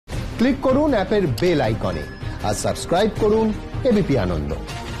Click করুন অ্যাপের bell আইকনে আর সাবস্ক্রাইব করুন এবিপি আনন্দ।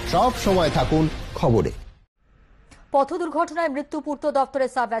 সব সময় থাকুন খবরে। পথ দুর্ঘটনায় মৃত্যু পূর্ত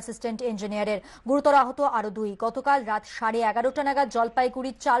দফতরের সাব অ্যাসিস্ট্যান্ট ইঞ্জিনিয়ারের, গুরুতর আহত আরো দুই। গতকাল রাত 11:30 নাগাদ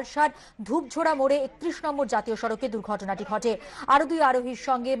জলপাইগুড়ির চালসার ধূপঝোড়া মোড়ে 31 নম্বর জাতীয় সড়কে দুর্ঘটনাটি ঘটে। আরো দুই আরোহীর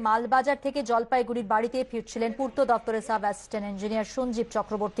সঙ্গে মালবাজার থেকে জলপাইগুড়ির বাড়িতে ফিরছিলেন পূর্ত দফতরের sub assistant engineer Sanjeev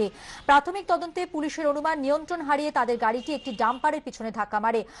Chakraborty. প্রাথমিক তদন্তে পুলিশের অনুমান নিয়ন্ত্রণ হারিয়ে তাদের গাড়িটি একটি ডাম্পারের পিছনে ধাক্কা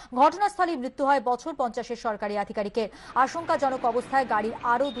মারে। ঘটনাস্থলেই মৃত্যু হয় বছর 50-এর সরকারি আধিকারিকের। আশঙ্কাজনক অবস্থায় গাড়ির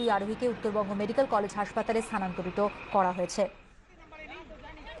আরো দুই আরোহীকে উত্তরবঙ্গ মেডিকেল কলেজ হাসপাতালে স্থানান্তরিত করা হয়েছে।